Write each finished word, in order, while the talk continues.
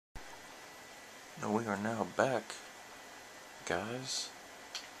And we are now back, guys,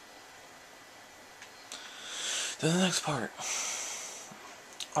 to the next part.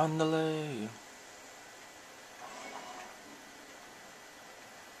 On delay.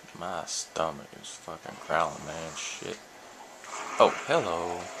 My stomach is fucking growling, man. Shit. Oh,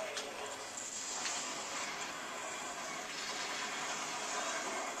 hello.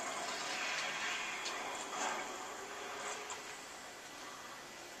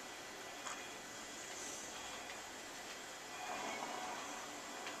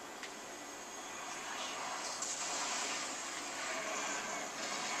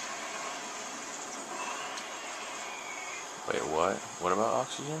 Wait, what? What about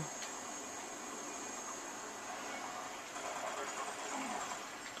oxygen?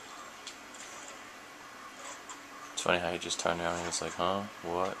 It's funny how he just turned around and he was like, huh?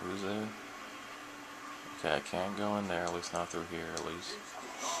 What? Who's there? Okay, I can't go in there, at least not through here, at least.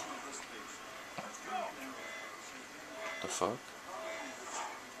 The fuck?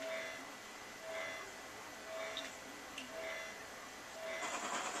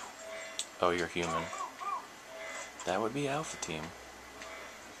 Oh, you're human. That would be Alpha Team.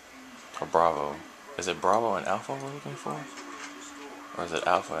 Or Bravo. Is it Bravo and Alpha we're looking for? Or is it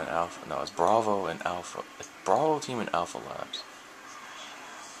Alpha and Alpha? No, it's Bravo and Alpha. It's Bravo Team and Alpha Labs.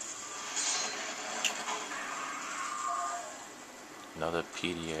 Another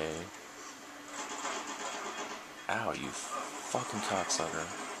PDA. Ow, you fucking cocksucker.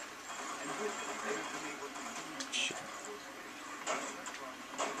 Shit.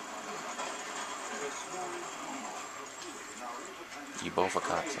 You both are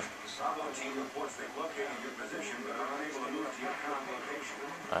cocksuckers.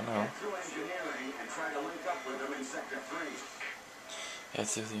 I know.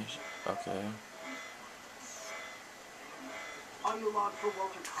 It's okay. Audio log for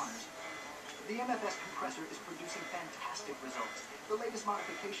Walter Connors. The MFS compressor is producing fantastic results. The latest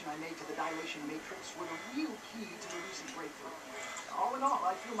modification I made to the dilation matrix were the real key to the recent breakthrough. All in all,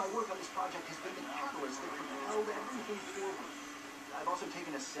 I feel my work on this project has been the catalyst that propelled everything forward. I've also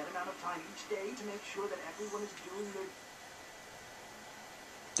taken a set amount of time each day to make sure that everyone is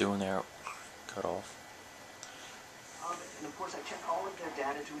doing their cut off. And of course I check all of their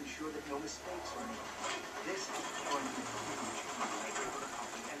data to ensure that no mistakes are made. This is going to be huge for the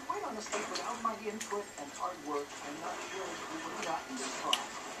company. And quite honestly, without my input and hard work, I'm not sure we would have gotten this far.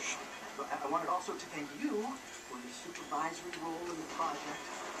 But I wanted also to thank you for your supervisory role in the project.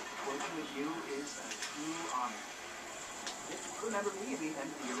 Working with you is a true honor. Remember me at the end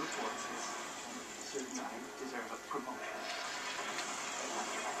of your reports. It's certain I deserve a promotion.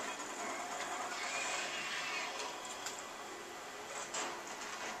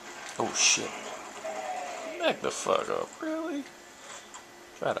 Oh shit. Back the fuck up, really?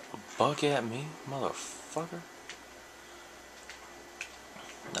 Try to bug at me, motherfucker?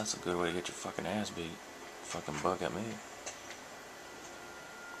 That's a good way to get your fucking ass beat. Fucking bug at me.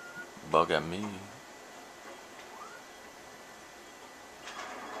 Bug at me.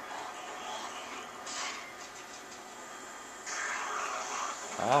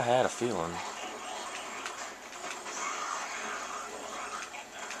 I had a feeling.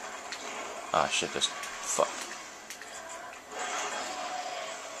 Ah shit, this fuck.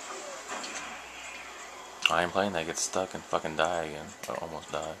 I ain't playing that, get stuck and fucking die again. Or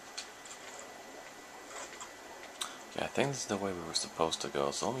almost die. Okay, I think this is the way we were supposed to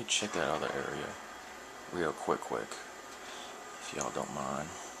go, so let me check that other area real quick, if y'all don't mind.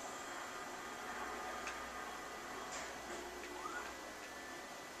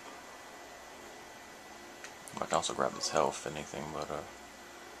 I can also grab this health, if anything, but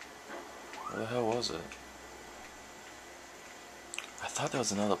where the hell was it? I thought there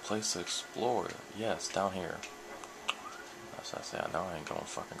was another place to explore. Yes, down here. As I say, I know I ain't going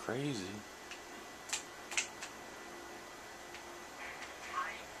fucking crazy.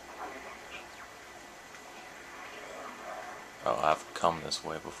 Oh, I've come this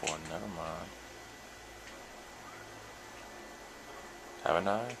way before. Never mind. Haven't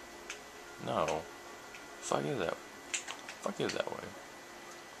I? No. Fuck is that? Fuck is that way?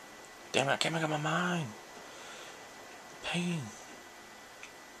 Damn it! I can't make up my mind. Pain.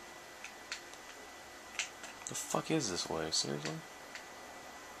 The fuck is this way? Seriously?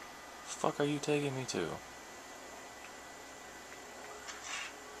 The fuck are you taking me to?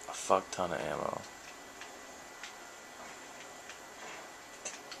 A fuck ton of ammo.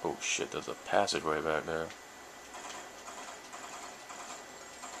 Oh shit, there's a passageway back there.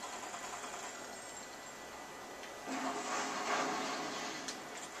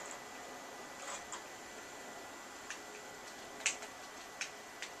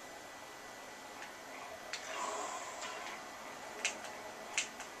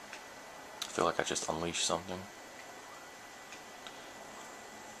 feel like I just unleashed something.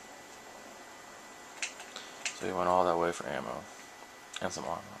 So he went all that way for ammo. And some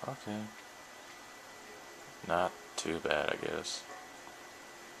armor. Okay. Not too bad, I guess.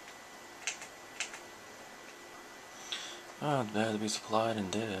 Oh, bad to be supplied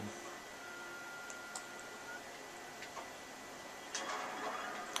and dead.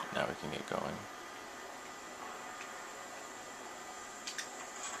 Now we can get going.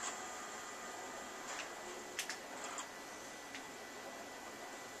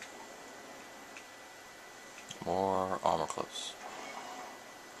 More armor clips.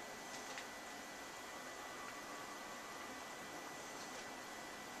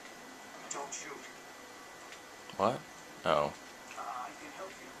 Don't shoot. What? Oh. I can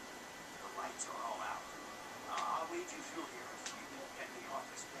help you. The lights are all out. I'll lead you through here if you won't get me off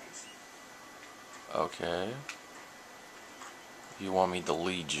this base. Okay. You want me to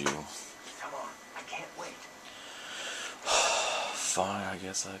lead you? Come on, I can't wait. Fine, I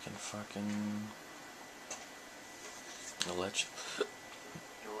guess I can fucking let you.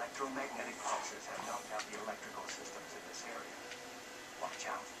 Electromagnetic pulses have knocked out the electrical systems in this area. Watch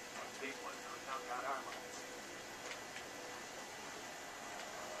out. That big one knocked out our lights.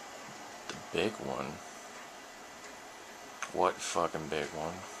 The big one? What fucking big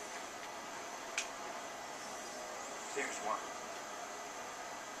one? There's one.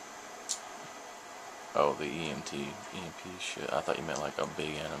 Oh, the EMP shit. I thought you meant like a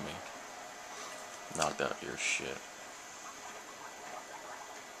big enemy. Knocked out your shit.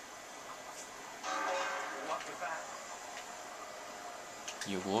 What was that?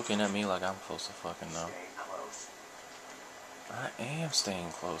 You looking at me like I'm supposed to fucking know. Stay close. I am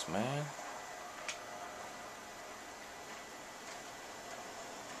staying close, man.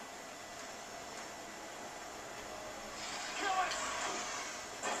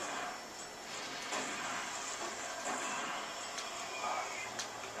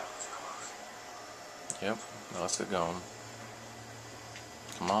 Yep, let's get going.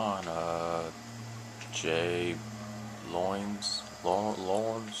 Come on, Jay Loins?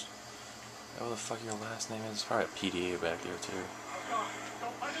 Lawrence? What the fuck your last name is? Probably a PDA back there, too.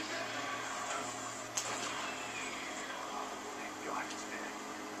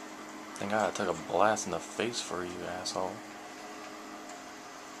 Thank God I took a blast in the face for you, asshole.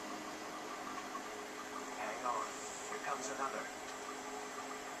 Hang on. Here comes another.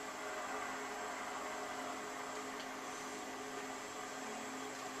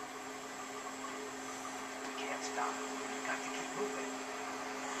 We can't stop. We've got to keep moving.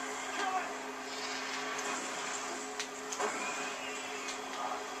 Kill it!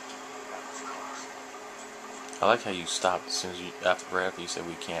 That was close. I like how you stopped as soon as you, right after you said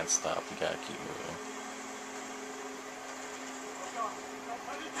we can't stop, we gotta keep moving.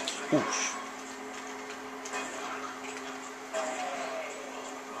 Oosh.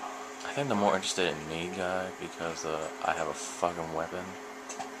 I think they're more interested in me, guy, because I have a fucking weapon.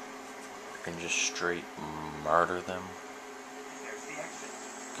 I can just straight murder them. There's the exit.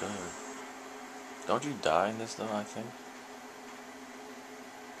 Good. Don't you die in this though, I think?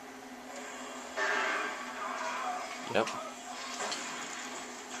 Yep.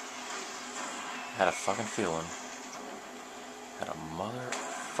 Had a fucking feeling. Had a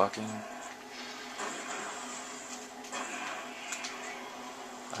motherfucking...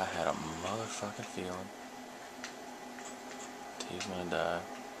 I had a motherfucking feeling. He's gonna die.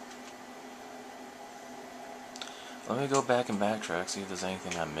 Let me go back and backtrack, see if there's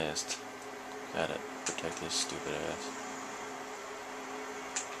anything I missed. Gotta protect his stupid ass.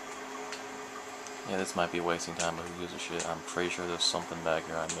 Yeah, this might be wasting time, but who gives a shit? I'm pretty sure there's something back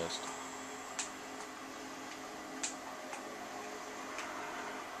here I missed.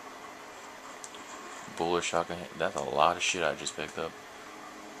 Bullet shotgun. That's a lot of shit I just picked up.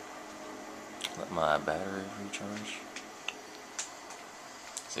 Let my battery recharge.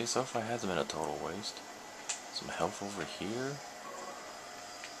 See, so far it hasn't been a total waste. Some health over here.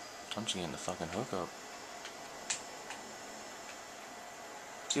 I'm just getting the fucking hookup.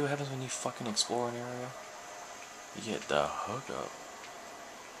 See what happens when you fucking explore an area? You get the hookup.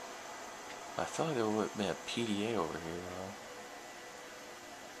 I feel like there would have been a PDA over here,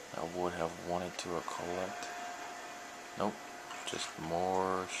 though. I would have wanted to collect. Nope. Just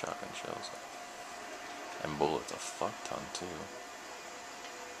more shotgun shells. And bullets, a fuck ton, too.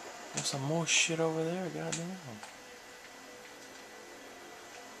 There's some more shit over there, goddamn.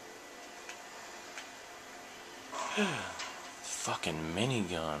 Fucking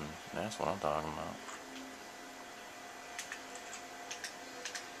minigun. That's what I'm talking about.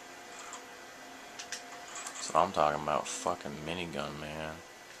 That's what I'm talking about. Fucking minigun, man.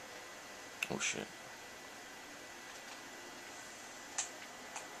 Oh shit.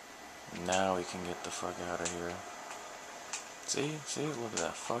 Now we can get the fuck out of here. See, look at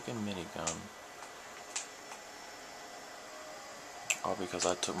that fucking minigun. All because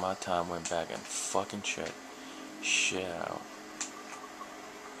I took my time, went back and fucking checked shit out.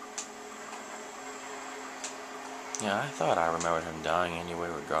 Yeah, I thought I remembered him dying anyway,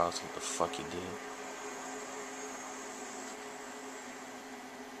 regardless of what the fuck he did.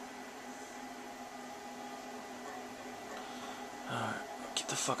 Alright, get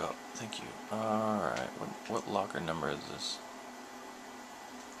the fuck up. Thank you. Alright, what locker number is this?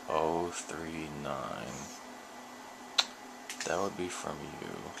 039. That would be from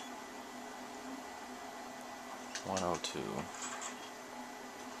you. 102.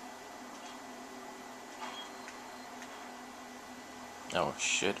 Oh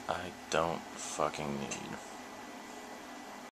shit, I don't fucking need.